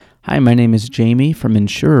Hi, my name is Jamie from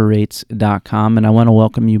InsurerRates.com, and I want to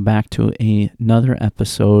welcome you back to another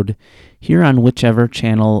episode here on whichever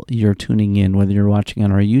channel you're tuning in, whether you're watching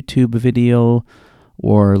on our YouTube video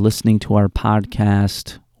or listening to our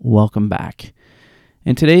podcast. Welcome back.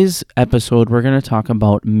 In today's episode, we're going to talk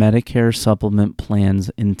about Medicare supplement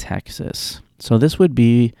plans in Texas. So this would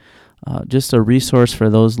be just a resource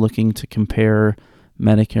for those looking to compare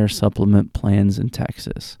Medicare supplement plans in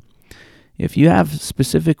Texas. If you have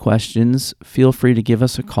specific questions, feel free to give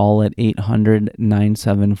us a call at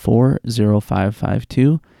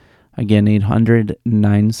 800-974-0552. Again,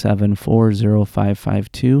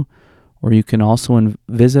 800-974-0552. Or you can also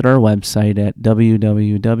visit our website at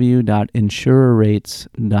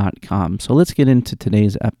www.insurerrates.com. So let's get into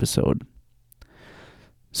today's episode.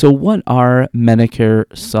 So what are Medicare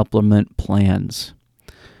supplement plans?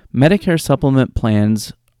 Medicare supplement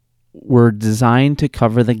plans were designed to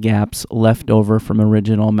cover the gaps left over from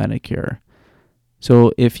original Medicare.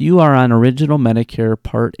 So if you are on original Medicare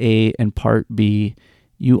Part A and Part B,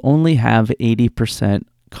 you only have 80%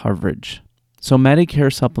 coverage. So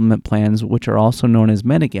Medicare supplement plans, which are also known as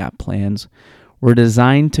Medigap plans, were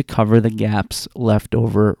designed to cover the gaps left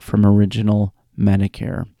over from original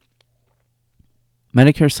Medicare.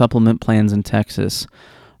 Medicare supplement plans in Texas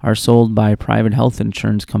are sold by private health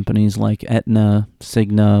insurance companies like Aetna,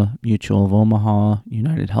 Cigna, Mutual of Omaha,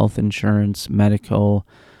 United Health Insurance, Medico.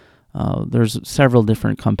 There's several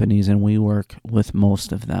different companies, and we work with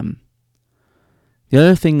most of them. The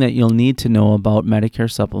other thing that you'll need to know about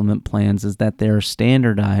Medicare supplement plans is that they are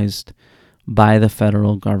standardized by the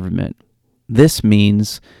federal government. This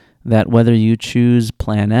means that whether you choose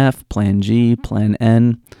Plan F, Plan G, Plan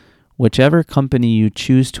N, whichever company you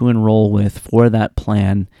choose to enroll with for that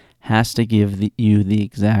plan has to give you the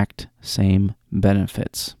exact same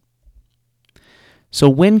benefits. So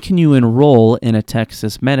when can you enroll in a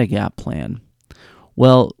Texas Medigap plan?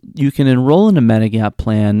 Well, you can enroll in a Medigap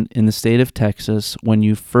plan in the state of Texas when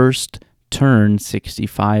you first turn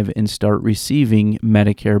 65 and start receiving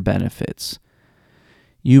Medicare benefits.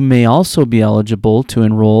 You may also be eligible to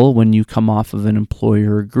enroll when you come off of an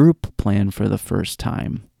employer group plan for the first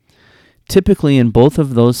time. Typically, in both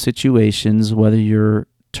of those situations, whether you're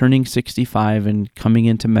turning 65 and coming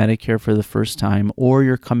into Medicare for the first time, or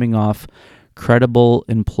you're coming off credible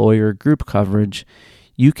employer group coverage,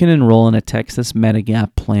 you can enroll in a Texas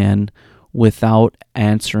Medigap plan without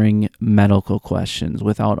answering medical questions,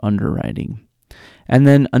 without underwriting. And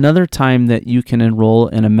then another time that you can enroll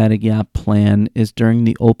in a Medigap plan is during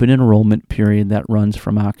the open enrollment period that runs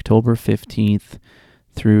from October 15th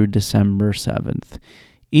through December 7th.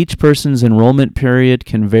 Each person's enrollment period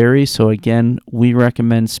can vary, so again, we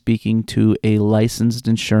recommend speaking to a licensed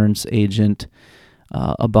insurance agent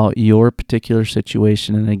about your particular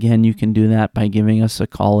situation. And again, you can do that by giving us a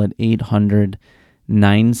call at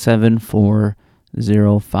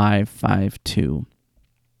 800-974-0552.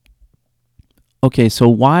 Okay, so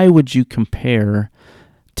why would you compare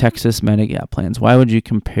Texas Medigap plans? Why would you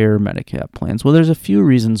compare Medigap plans? Well, there's a few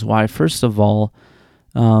reasons why. First of all,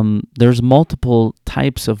 there's multiple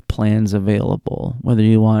types of plans available, whether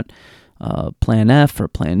you want Plan F or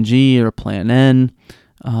Plan G or Plan N.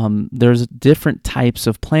 There's different types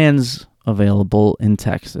of plans available in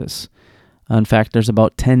Texas. In fact, there's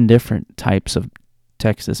about 10 different types of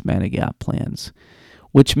Texas Medigap plans,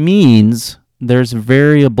 which means there's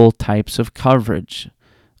variable types of coverage.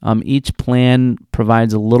 Each plan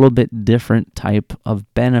provides a little bit different type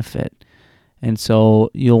of benefit. And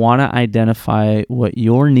so you'll want to identify what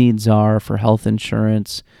your needs are for health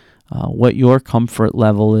insurance, what your comfort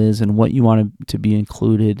level is, and what you want to be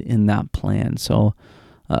included in that plan. So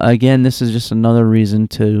again, this is just another reason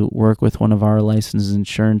to work with one of our licensed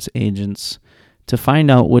insurance agents to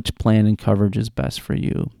find out which plan and coverage is best for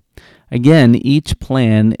you. Again, each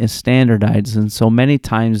plan is standardized, and so many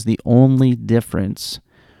times the only difference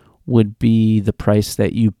would be the price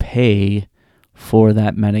that you pay for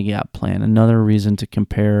that Medigap plan. Another reason to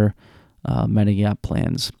compare Medigap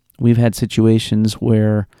plans. We've had situations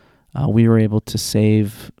where we were able to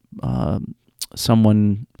save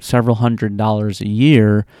someone several $100s a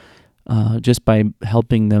year just by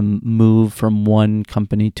helping them move from one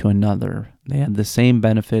company to another. They had the same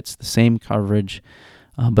benefits, the same coverage,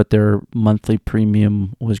 but their monthly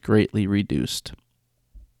premium was greatly reduced.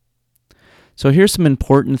 So here's some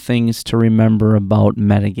important things to remember about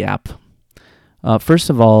Medigap. First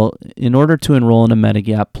of all, in order to enroll in a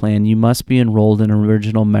Medigap plan, you must be enrolled in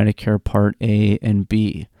original Medicare Part A and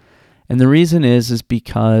B. And the reason is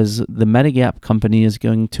because the Medigap company is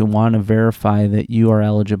going to want to verify that you are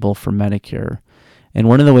eligible for Medicare. And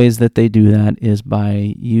one of the ways that they do that is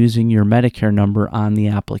by using your Medicare number on the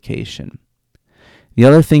application. The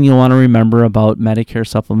other thing you'll want to remember about Medicare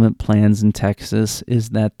supplement plans in Texas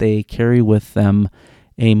is that they carry with them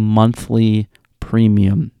a monthly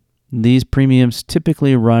premium. These premiums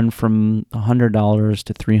typically run from $100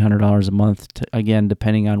 to $300 a month, again,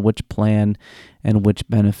 depending on which plan and which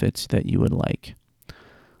benefits that you would like.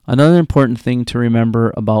 Another important thing to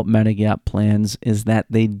remember about Medigap plans is that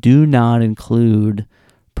they do not include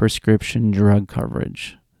prescription drug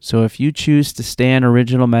coverage. So if you choose to stay on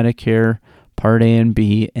original Medicare Part A and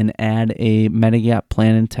B and add a Medigap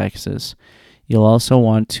plan in Texas, you'll also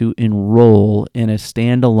want to enroll in a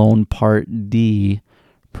standalone Part D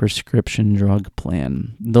prescription drug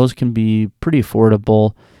plan. Those can be pretty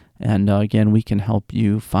affordable, and again, we can help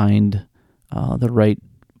you find the right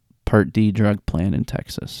Part D drug plan in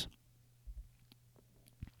Texas.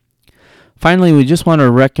 Finally, we just want to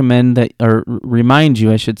remind you,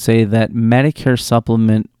 that Medicare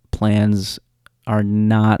supplement plans are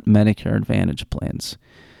not Medicare Advantage plans.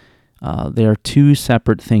 They are two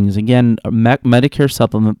separate things. Again, a Medicare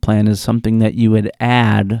supplement plan is something that you would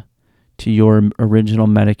add to your original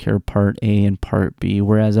Medicare Part A and Part B,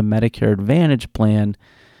 whereas a Medicare Advantage plan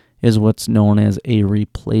is what's known as a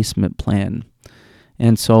replacement plan.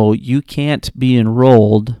 And so you can't be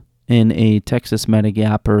enrolled in a Texas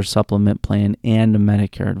Medigap or supplement plan and a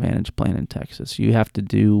Medicare Advantage plan in Texas. You have to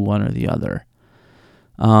do one or the other.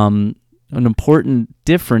 An important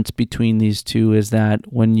difference between these two is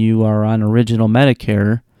that when you are on original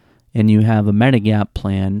Medicare and you have a Medigap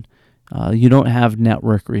plan, you don't have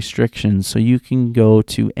network restrictions, so you can go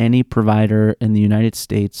to any provider in the United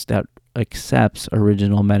States that accepts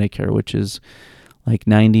original Medicare, which is like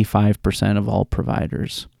 95% of all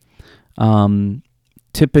providers.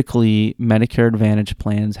 Typically, Medicare Advantage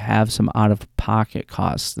plans have some out-of-pocket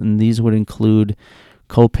costs, and these would include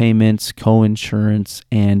co-payments, co-insurance,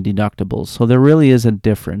 and deductibles. So there really is a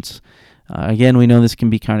difference. Again, we know this can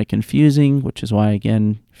be kind of confusing, which is why,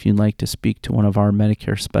 again, if you'd like to speak to one of our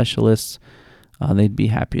Medicare specialists, they'd be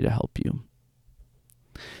happy to help you.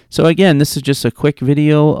 So again, this is just a quick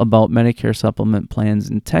video about Medicare supplement plans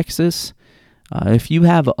in Texas. If you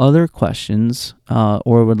have other questions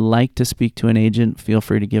or would like to speak to an agent, feel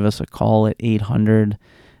free to give us a call at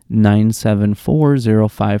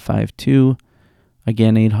 800-974-0552.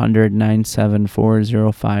 Again,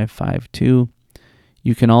 800-974-0552.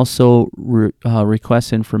 You can also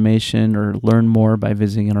request information or learn more by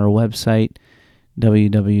visiting our website,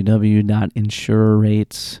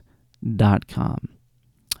 www.insurerates.com.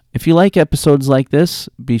 If you like episodes like this,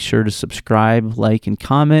 be sure to subscribe, like, and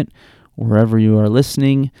comment wherever you are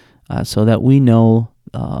listening so that we know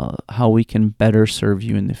how we can better serve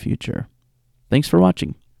you in the future. Thanks for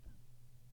watching.